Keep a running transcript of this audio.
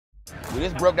We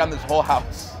just broke down this whole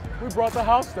house. We brought the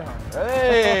house down.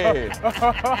 Hey!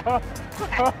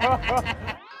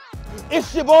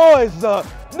 It's your boys, the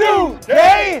New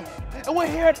Game! And we're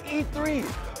here at E3.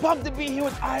 Pumped to be here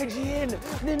with IGN.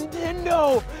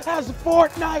 Nintendo has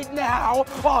Fortnite now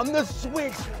on the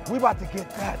Switch. We about to get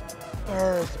that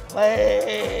first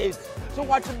place. So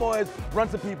watch your boys run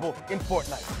some people in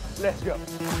Fortnite. Let's go.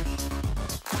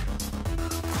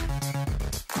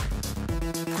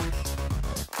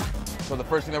 So the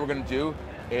first thing that we're gonna do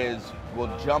is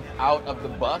we'll jump out of the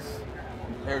bus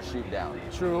and parachute down.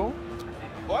 True.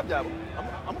 Oh, I dabble.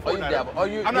 I'm a Fortnite. Oh,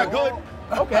 you dabble. Oh, I'm not good.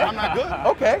 Okay. I'm not good.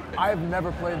 Okay. I've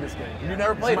never played this game. You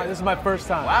never played it? This is my first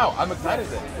time. Wow, I'm excited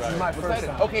then. This is my first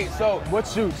time. Okay, so What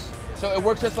shoots? it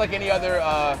works just like any other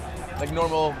like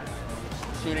normal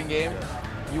shooting game.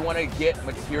 You want to get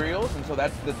materials, and so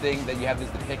that's the thing that you have is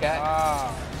the pickaxe. Ah.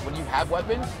 When you have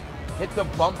weapons, hit the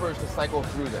bumpers to cycle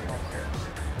through them.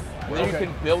 And then you Okay.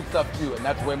 can build stuff too, and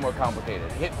that's way more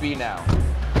complicated. Hit B now.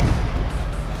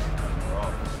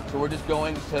 So we're just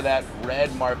going to that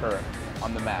red marker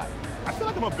on the map. I feel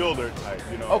like I'm a builder type,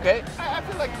 you know. Okay. I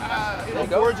feel like you There know, you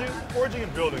go. forging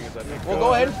and building is I think. Well,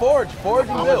 go ahead and forge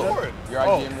and I'm build. for it. You're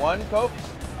Oh. IGN 1, Cope?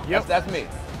 Yep. That's me.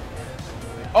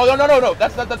 Oh, no.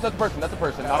 That's the person. That's the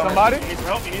person. Not on our Somebody? You need some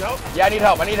help? You need help? team. Yeah, I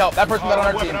need help. That person's not on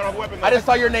our team. I don't have a weapon, I just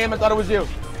saw your name and thought it was you.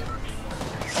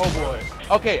 Oh boy.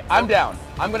 Okay, I'm down.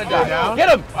 I'm gonna die. Down? Get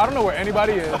him! I don't know where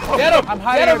anybody is. Get him! I'm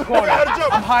hiding Get in a him! corner. I gotta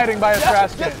jump. I'm hiding by a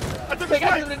trash can. I took Take a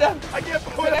action to death. I can't.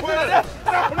 Take action to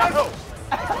death. No.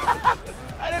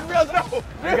 I didn't realize. No.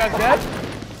 You guys dead?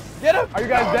 Get him! Are you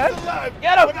guys dead?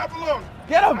 Get him! But I belong.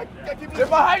 Get him! I keep They're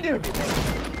behind you.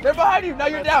 They're behind you. Now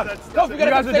you're down. Cove, you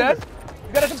gotta guys come are save dead? us.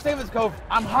 You gotta come save us, Cove.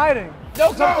 I'm hiding. No,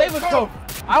 come No, save us, no. Cove.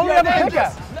 I only Your have a name-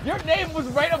 pickaxe. Your name was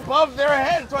right above their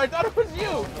head, so I thought it was you.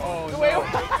 Oh, The way no.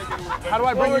 How do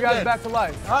I bring we're you guys dead. back to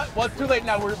life? Huh? Well, it's too late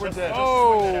now. We're dead.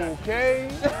 Okay.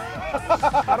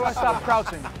 How do I stop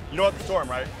crouching? You know about the storm,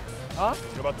 right? Huh?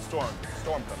 You know about the storm.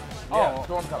 Storm coming. Yeah,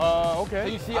 storm coming. Okay.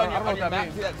 So you see I on don't know your what that map,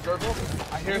 means. see that circle?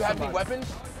 I hear Do you have any somebody.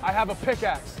 weapons? I have a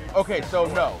pickaxe. Okay, so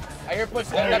no. I hear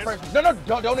footsteps. That person.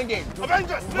 No, don't engage. Avenge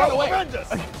us! Run No, away. avenge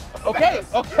us! Okay,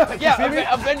 yeah, see me?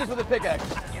 avenge us with a pickaxe.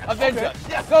 Avenge Okay. us.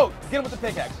 Yeah, go, get him with the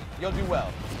pickaxe. You'll do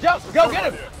well. Jump, go,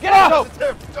 get him. Get him,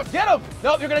 go. Get him.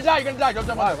 No, you're gonna die. Don't jump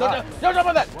on that. Why? Don't jump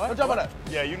on that. What? Don't jump on that.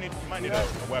 Yeah, you might need a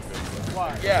weapon.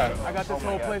 Why? Yeah. I got this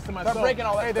whole place to myself. Start breaking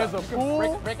all that Hey, stuff. there's a You can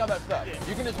pool. break all that stuff.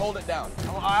 You can just hold it down.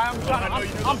 I'm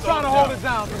trying to hold it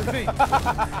down for the team.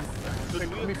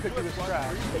 Let me pick you this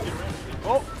trash.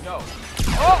 Oh, no.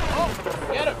 Oh,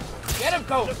 get him. Get him,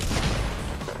 Cole.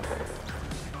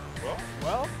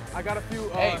 Well, I got a few.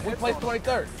 Hey, we hits placed on it.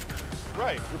 23rd.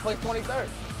 Right. We placed 23rd.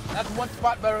 That's one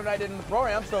spot better than I did in the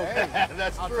program, so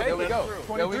That's true. there we go. That's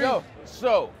true. There we go.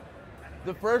 So,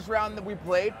 the first round that we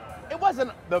played, it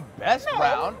wasn't the best No,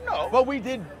 round, no. but we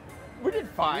did fine. We did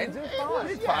fine. We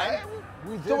did Yeah. fine.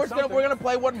 We did So we're something. gonna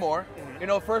play one more. You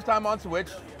know, first time on Switch.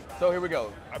 So here we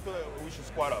go. I feel like we should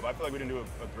squat up. I feel like we didn't do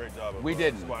a great job of We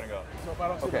didn't. squatting up. So if I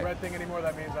don't see Okay. the red thing anymore,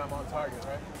 that means I'm on target,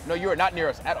 right? No, you are not near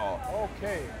us at all.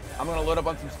 Okay. I'm gonna load up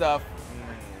on some stuff.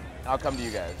 I'll come to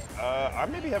you guys. I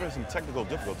may be having some technical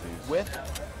difficulties With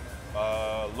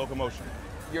locomotion.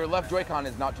 your left Joy-Con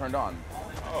is not turned on.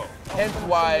 Oh. Hence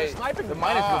why sniping the me.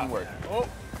 minus Ah. wouldn't work. Oh.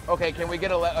 Okay, can we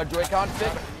get a Joy-Con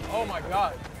fix? Oh my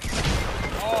God.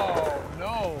 Oh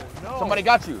no. Somebody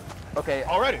got you. Okay,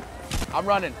 Already. I'm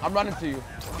running to you.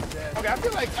 Okay, I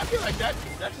feel like that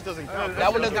just doesn't count.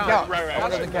 That one doesn't count. Right. That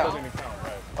one doesn't count.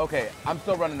 Right. Okay, I'm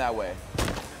still running that way.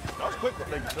 That was quick,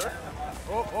 thank you, sir.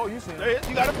 Oh, you see There it. he is.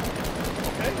 You got him.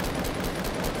 Okay.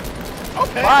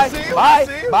 Okay. Bye, I see you. bye, I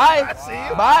see you. bye, I see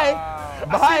you. bye, I see you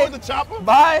bye, with the chopper.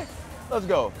 bye. Let's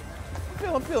go.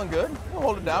 I'm feeling good. We'll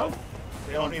hold it down.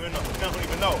 They don't even know. They don't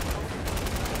even know.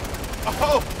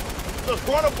 Oh, just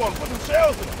run up on, put some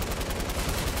shells in them.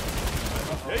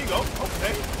 There you go.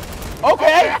 Okay.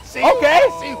 Okay, I see you. okay,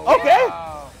 I see you. okay.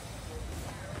 Wow.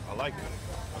 I like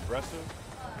it. Aggressive.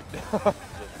 Just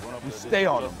run up there, stay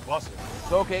on just him. bust it.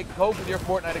 So, okay, cope with your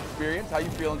Fortnite experience. How you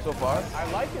feeling so far?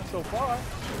 I like it so far.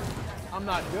 I'm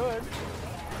not good.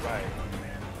 Right.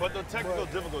 But the technical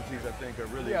difficulties, I think, are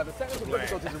really. Yeah, the technical to blame.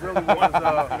 difficulties are really ones.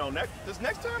 You know, this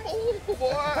next time, oh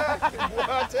boy,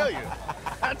 I tell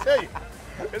you,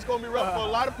 it's gonna be rough for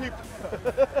a lot of people.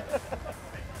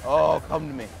 Oh, come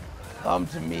to me. Come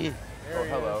to me. There Oh, he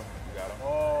hello. is. You got him.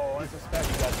 Oh,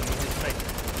 unsuspected. You got some just make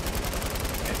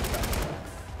it.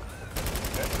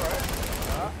 That's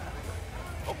right.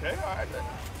 Okay, all right then.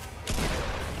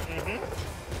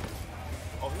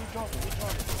 Oh, he's jumping.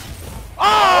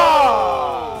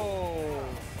 Oh!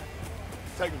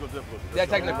 Technical difficulties. Yeah,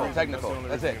 technical. That's the only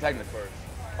That's reason it, you technical. first.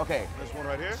 Okay. This one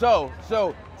right here? So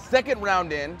second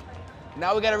round in.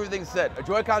 Now we got everything set. A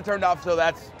Joy-Con turned off, so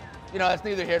that's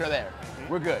neither here nor there.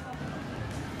 We're good.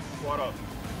 Squad up.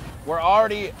 We're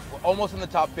already almost in the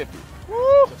top 50.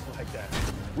 Woo! Just like that.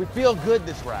 We feel good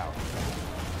this round.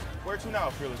 Where to now,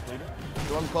 Fearless Leader?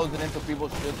 Storm's closing in, so people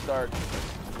should start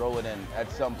rolling in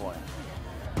at some point.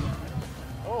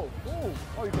 Oh,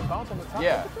 you can bounce on the tire.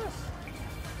 Yeah. Look at this.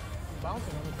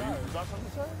 Bouncing on the tire. You bounce on the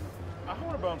tire? I don't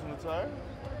want to bounce on the tire.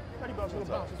 How do you bounce on the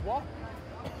tire? Just walk.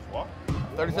 Walk?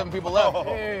 37 people left. Oh.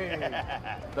 Hey.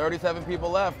 37 people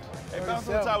left. Hey, bounce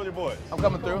on the tire with your boys. I'm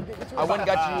coming through. I went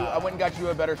and got you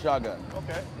a better shotgun.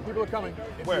 Okay. People are coming.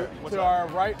 Where? What's To up? our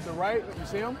right, the right. You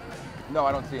see them? No,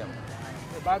 I don't see him.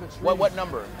 They're by the tree. What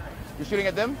number? You're shooting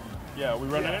at them? Yeah, we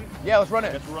running in? Yeah, let's run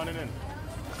it. Yes, we're running in.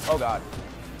 Oh God.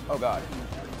 Oh God.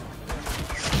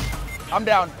 I'm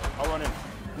down. I'll run in.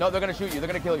 No, they're gonna shoot you. They're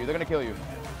gonna kill you. They're gonna kill you.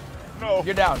 No.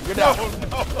 You're down. You're down.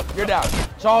 No. You're down.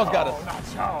 Charles got us. Not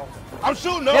Charles. I'm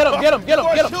shooting. No. Get him. Get him. Get him.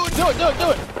 You're Get him. shooting.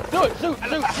 Do it. Shoot.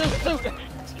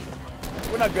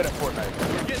 We're not good at Fortnite.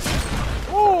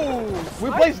 Ooh.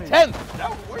 We placed 10th.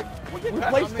 We We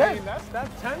placed 10th.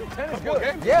 That's 10. 10 is good.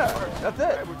 Yeah, that's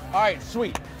it. All right,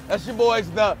 sweet. That's your boys,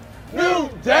 the New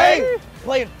Day,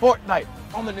 playing Fortnite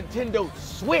on the Nintendo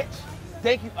Switch.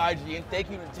 Thank you, IGN.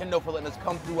 Thank you, Nintendo, for letting us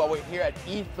come through while we're here at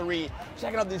E3,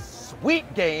 checking out this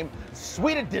sweet game,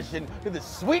 sweet addition to this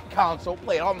sweet console.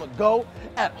 Play it on the go,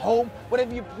 at home,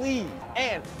 whatever you please.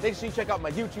 And make sure you check out my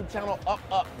YouTube channel,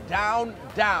 Up, Down,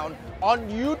 Down, on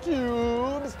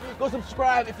YouTube. Go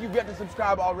subscribe if you've yet to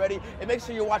subscribe already. And make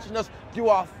sure you're watching us do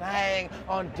our thing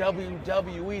on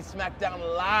WWE SmackDown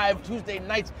Live, Tuesday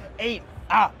nights, 8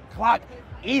 o'clock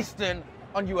Eastern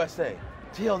on USA.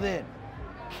 Till then,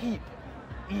 keep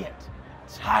it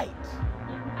tight.